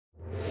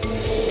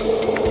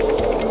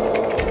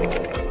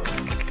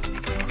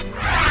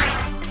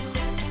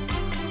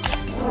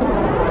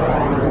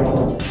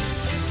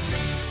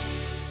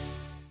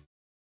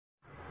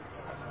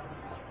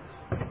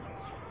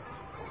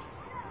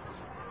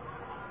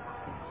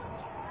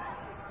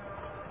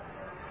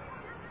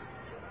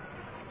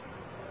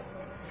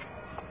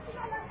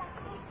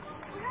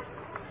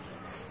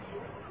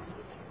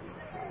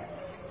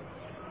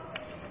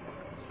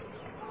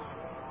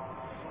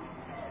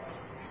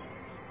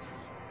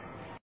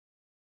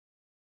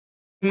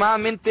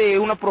aproximadamente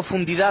una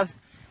profundidad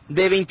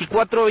de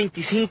 24 o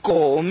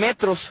 25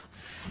 metros.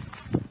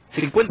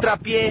 Se encuentra a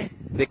pie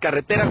de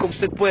carretera, como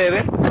usted puede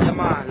ver.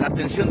 Llama la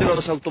atención de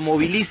los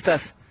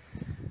automovilistas.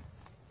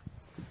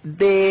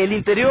 Del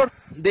interior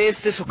de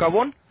este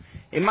socavón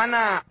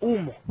emana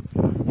humo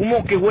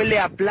que huele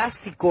a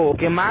plástico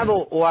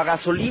quemado o a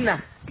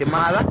gasolina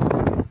quemada,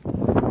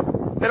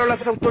 pero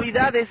las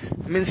autoridades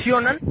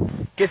mencionan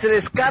que se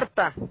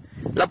descarta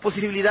la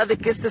posibilidad de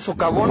que este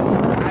socavón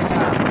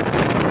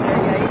se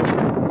haya hecho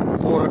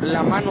por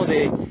la mano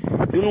de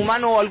un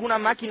humano o alguna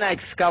máquina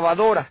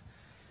excavadora.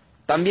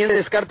 También se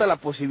descarta la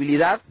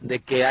posibilidad de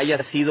que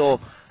haya sido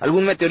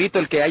algún meteorito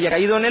el que haya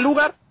caído en el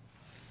lugar,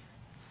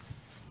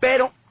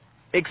 pero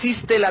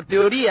existe la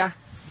teoría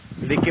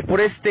de que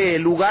por este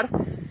lugar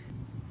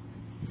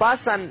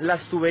pasan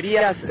las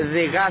tuberías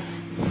de gas.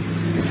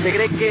 Se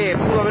cree que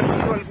pudo haber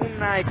sido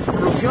alguna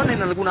explosión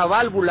en alguna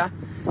válvula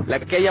la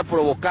que haya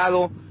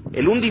provocado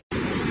el hundimiento.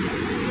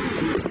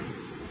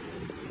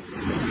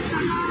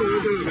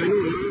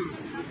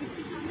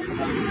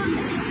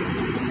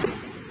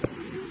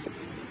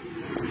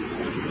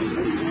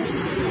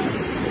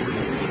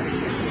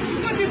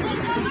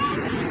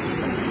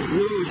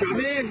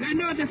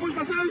 Non, défoule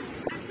pas ça.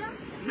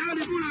 Non,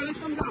 défoule, laisse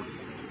comme ça.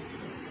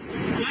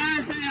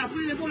 Ouais, ça y est,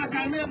 après, défoule la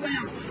calmer, après,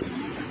 rien.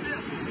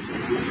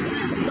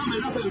 Non, mais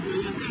là, on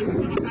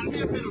va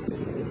calmer, après, là.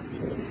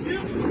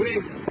 Sûr? Oui.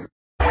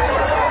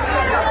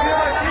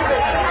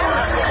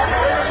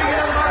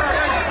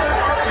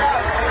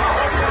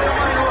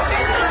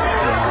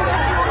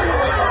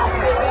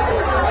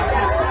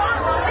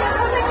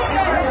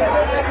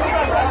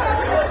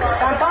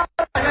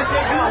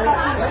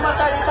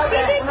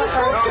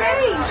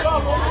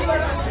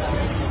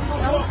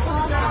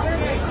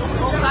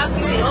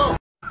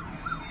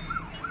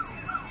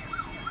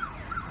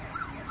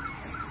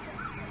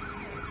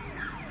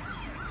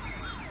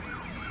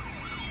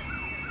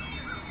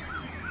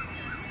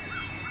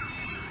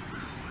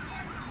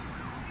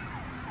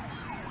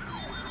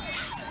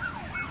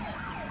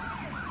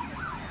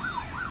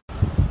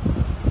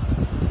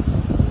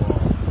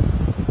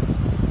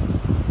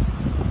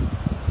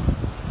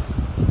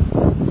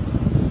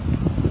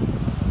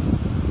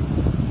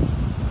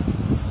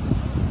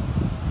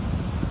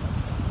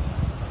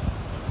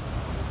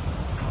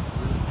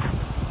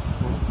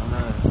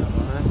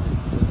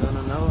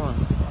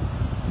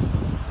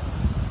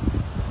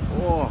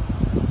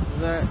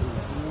 That is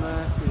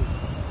massive.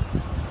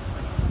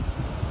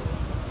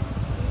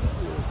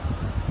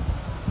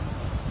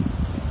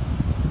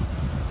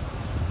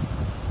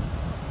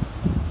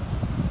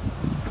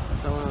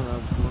 Someone on the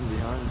one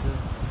behind too.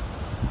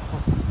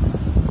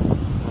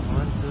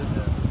 Behind too.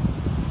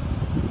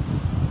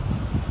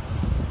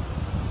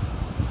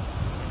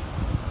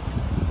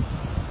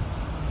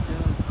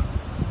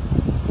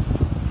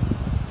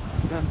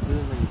 You can't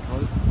zoom any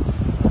closer.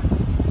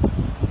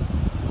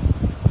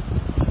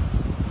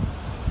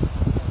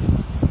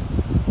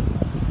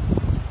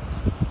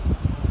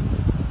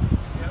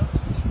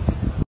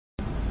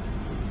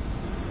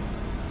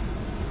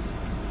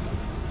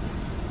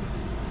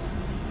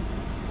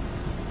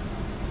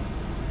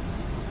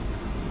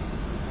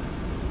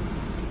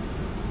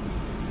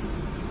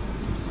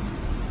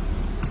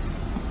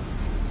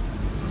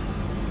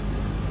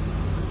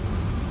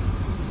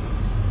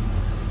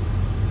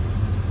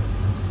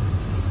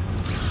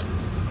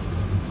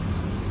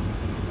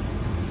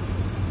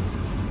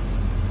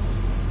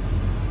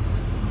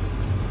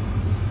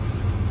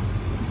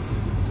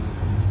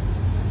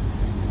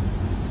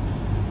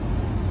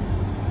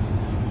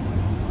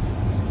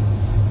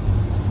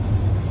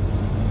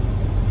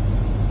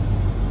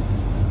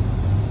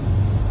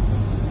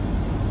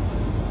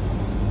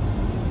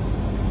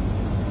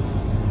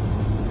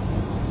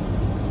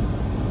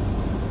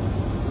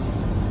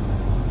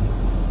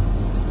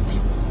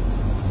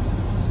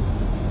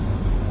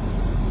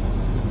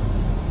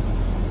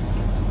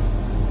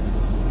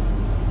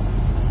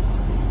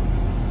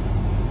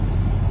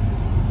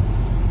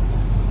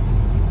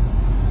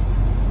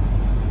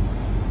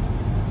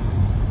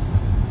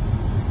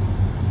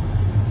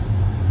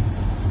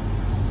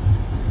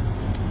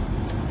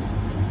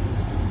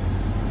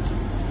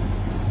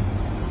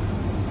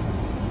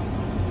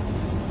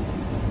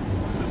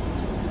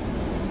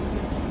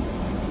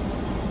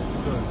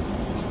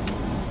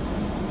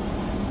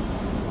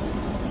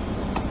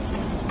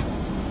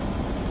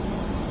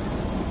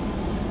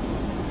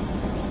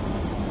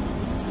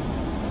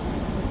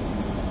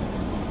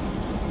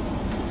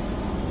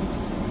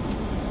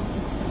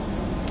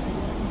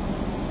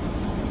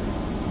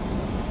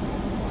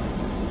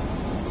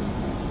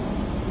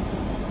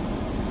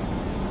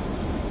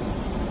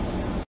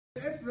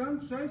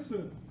 Scheiße.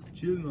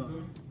 Chill mal.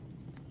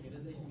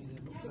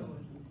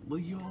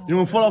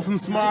 Junge, voll auf dem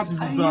Smart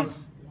dieses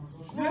das.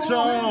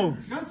 Ciao.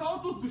 Ganze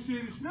Autos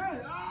beschädigt,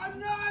 schnell. Ah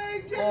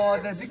nein! Oh,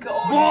 der dicke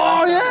Auto.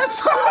 Boah,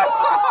 jetzt!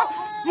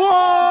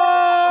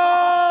 Boah!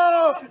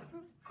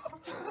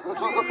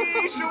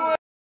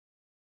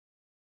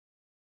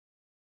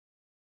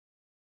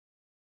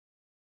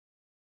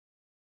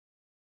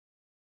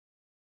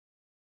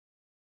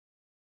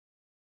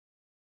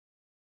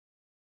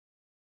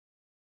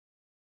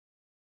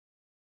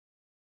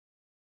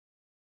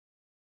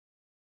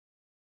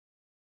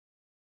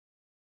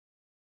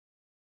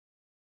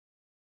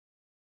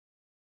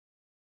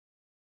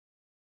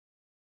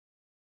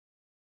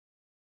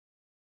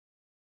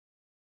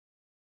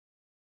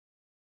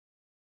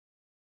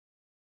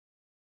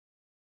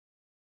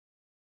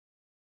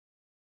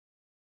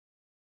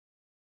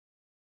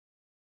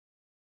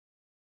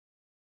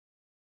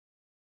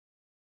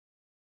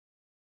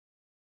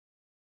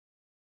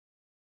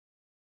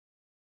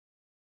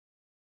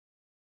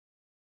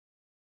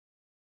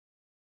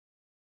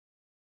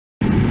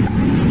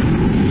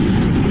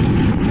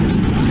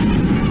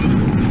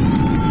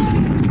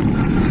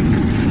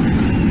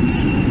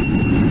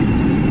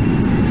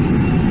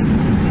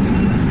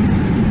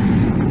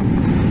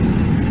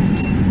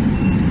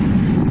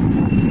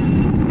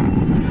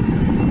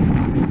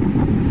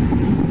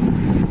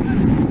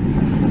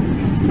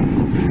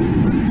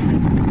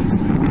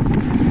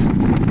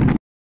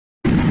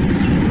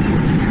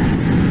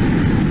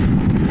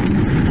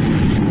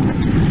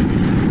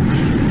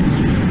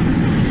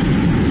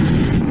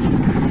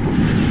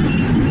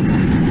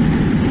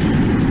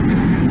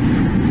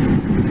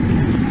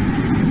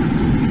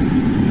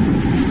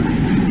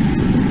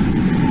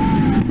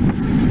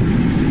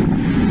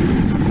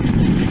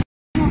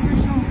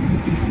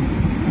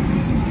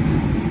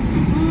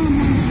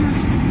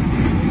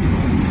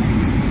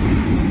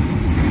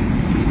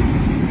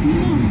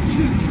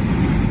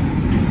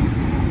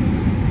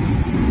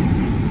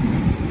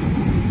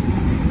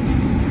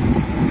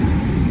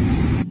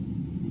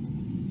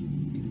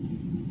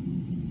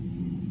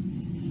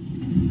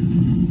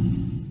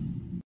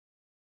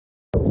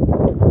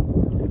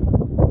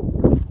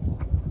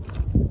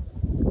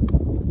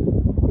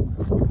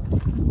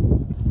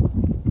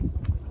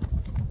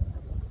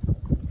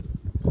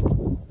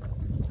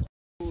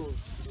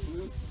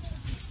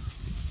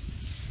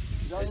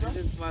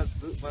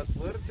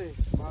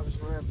 That's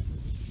rip.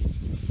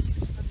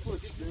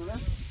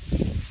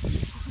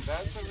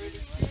 That's a really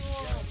cute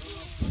one.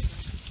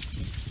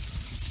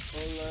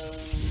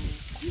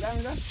 Well,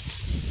 mira.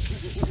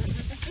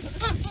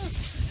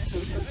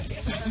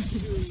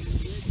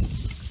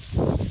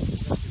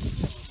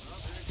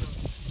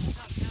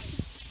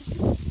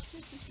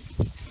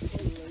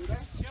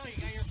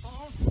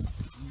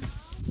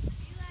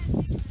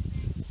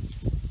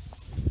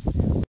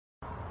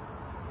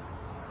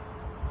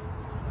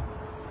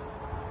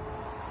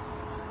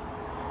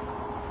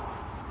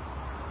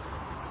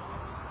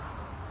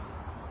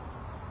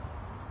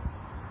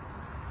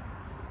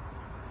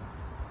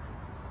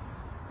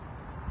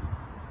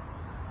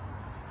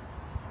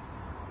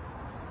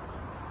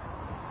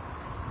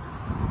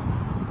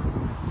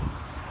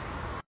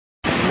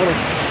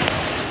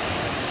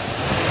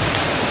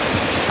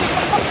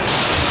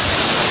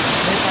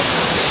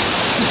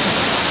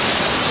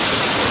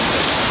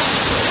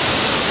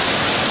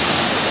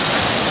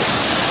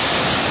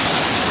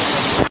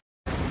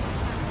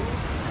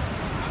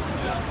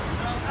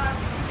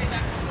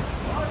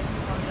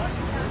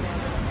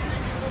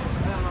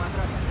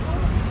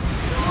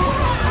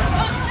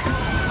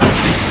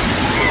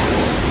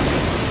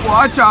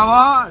 ¡Guau,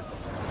 chaval!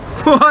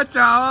 ¡Guau,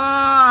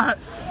 chaval!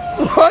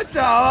 ¡Guau,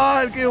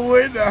 chaval! ¡Qué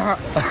buena!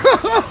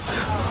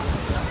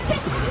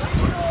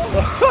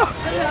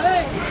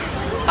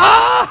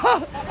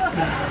 ¡Ah!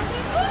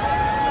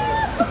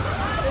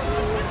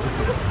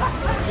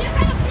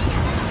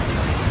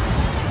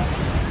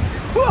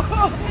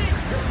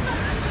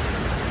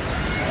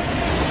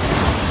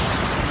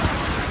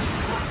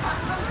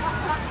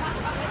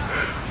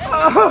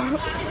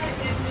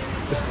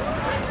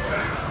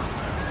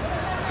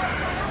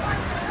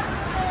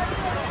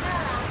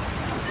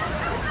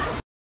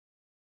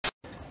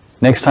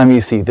 Next time you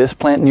see this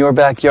plant in your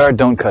backyard,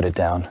 don't cut it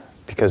down,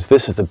 because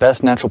this is the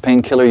best natural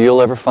painkiller you'll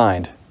ever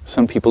find.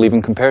 Some people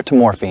even compare it to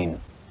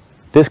morphine.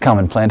 This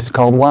common plant is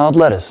called wild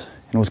lettuce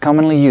and was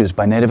commonly used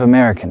by Native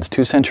Americans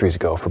 2 centuries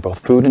ago for both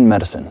food and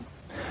medicine.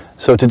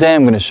 So today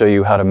I'm going to show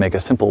you how to make a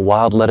simple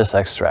wild lettuce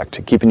extract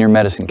to keep in your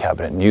medicine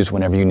cabinet and use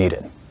whenever you need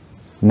it.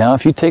 Now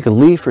if you take a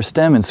leaf or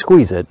stem and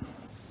squeeze it,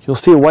 you'll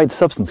see a white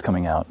substance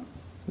coming out.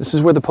 This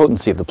is where the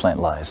potency of the plant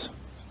lies.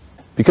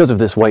 Because of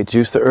this white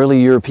juice, the early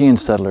European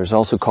settlers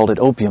also called it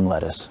opium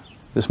lettuce.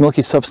 This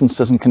milky substance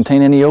doesn't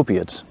contain any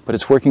opiates, but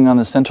it's working on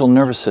the central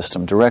nervous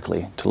system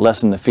directly to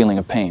lessen the feeling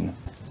of pain.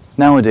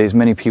 Nowadays,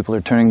 many people are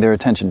turning their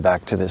attention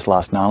back to this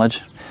lost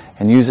knowledge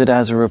and use it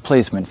as a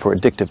replacement for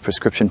addictive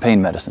prescription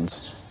pain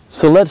medicines.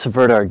 So let's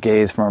avert our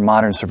gaze from our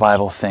modern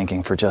survival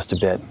thinking for just a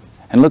bit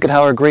and look at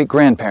how our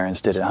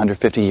great-grandparents did it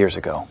 150 years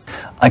ago.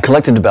 I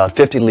collected about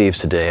 50 leaves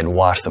today and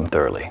washed them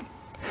thoroughly.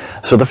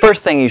 So the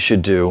first thing you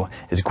should do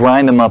is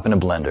grind them up in a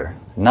blender,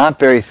 not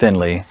very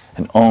thinly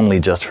and only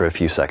just for a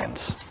few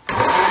seconds.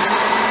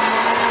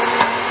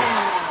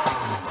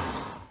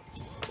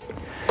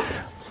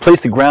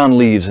 Place the ground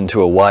leaves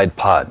into a wide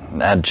pot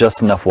and add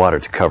just enough water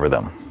to cover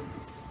them.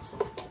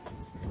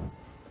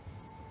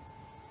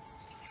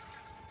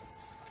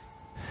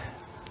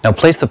 Now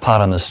place the pot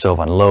on the stove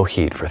on low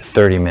heat for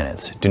 30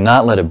 minutes. Do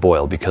not let it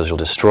boil because you'll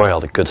destroy all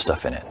the good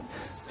stuff in it.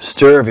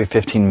 Stir every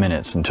 15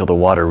 minutes until the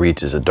water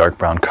reaches a dark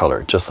brown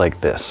color, just like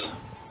this.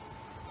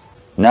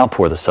 Now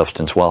pour the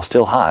substance while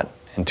still hot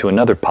into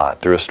another pot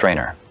through a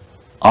strainer.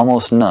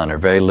 Almost none or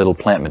very little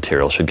plant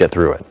material should get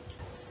through it.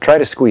 Try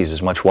to squeeze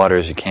as much water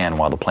as you can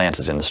while the plant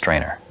is in the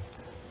strainer.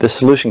 This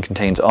solution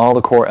contains all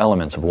the core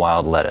elements of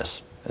wild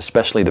lettuce,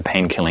 especially the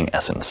pain-killing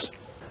essence.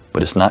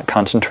 But it's not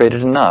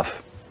concentrated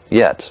enough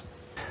yet.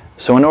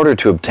 So in order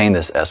to obtain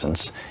this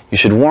essence, you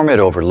should warm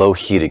it over low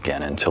heat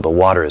again until the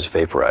water is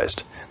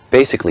vaporized,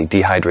 basically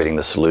dehydrating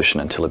the solution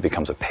until it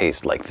becomes a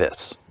paste like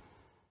this.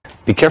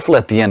 Be careful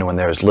at the end when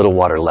there is little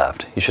water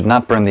left. You should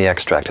not burn the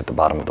extract at the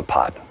bottom of the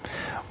pot.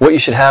 What you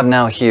should have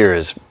now here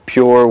is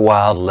pure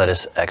wild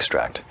lettuce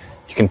extract.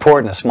 You can pour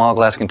it in a small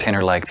glass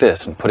container like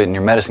this and put it in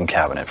your medicine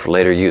cabinet for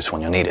later use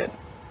when you'll need it.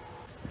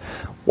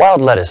 Wild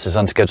lettuce is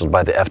unscheduled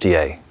by the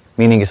FDA,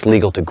 meaning it's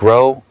legal to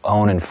grow,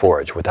 own, and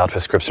forage without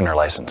prescription or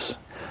license,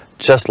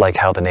 just like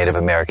how the Native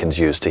Americans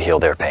used to heal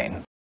their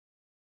pain.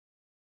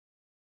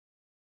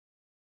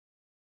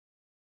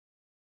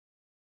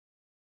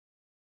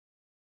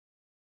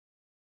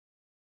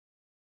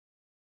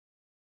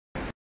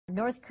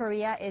 North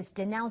Korea is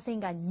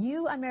denouncing a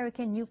new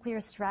American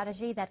nuclear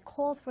strategy that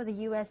calls for the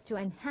U.S. to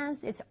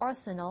enhance its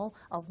arsenal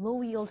of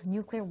low-yield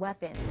nuclear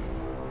weapons.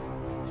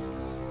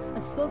 A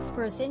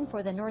spokesperson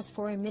for the North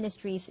Foreign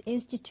Ministry's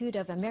Institute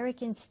of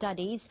American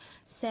Studies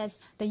says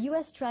the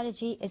U.S.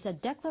 strategy is a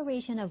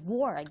declaration of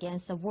war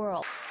against the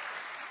world.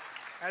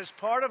 As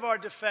part of our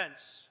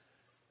defense,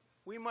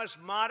 we must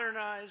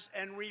modernize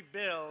and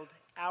rebuild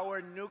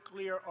our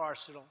nuclear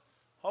arsenal,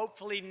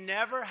 hopefully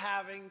never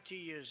having to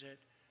use it,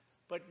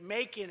 but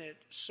making it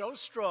so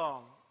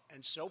strong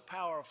and so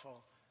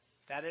powerful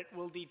that it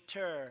will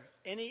deter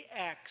any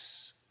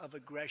acts of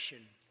aggression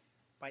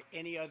by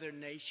any other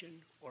nation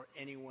or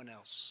anyone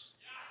else.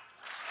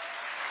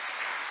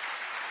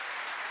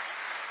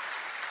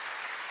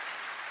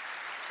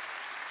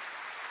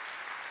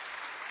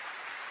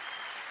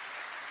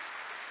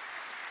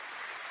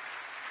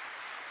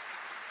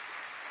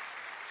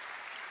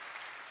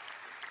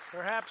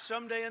 Perhaps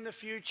someday in the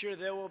future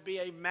there will be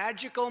a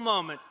magical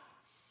moment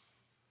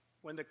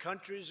when the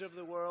countries of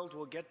the world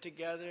will get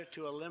together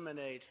to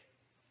eliminate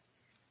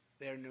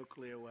their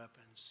nuclear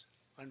weapons.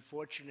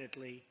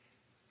 Unfortunately,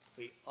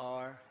 we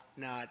are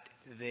not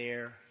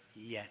there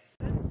yet.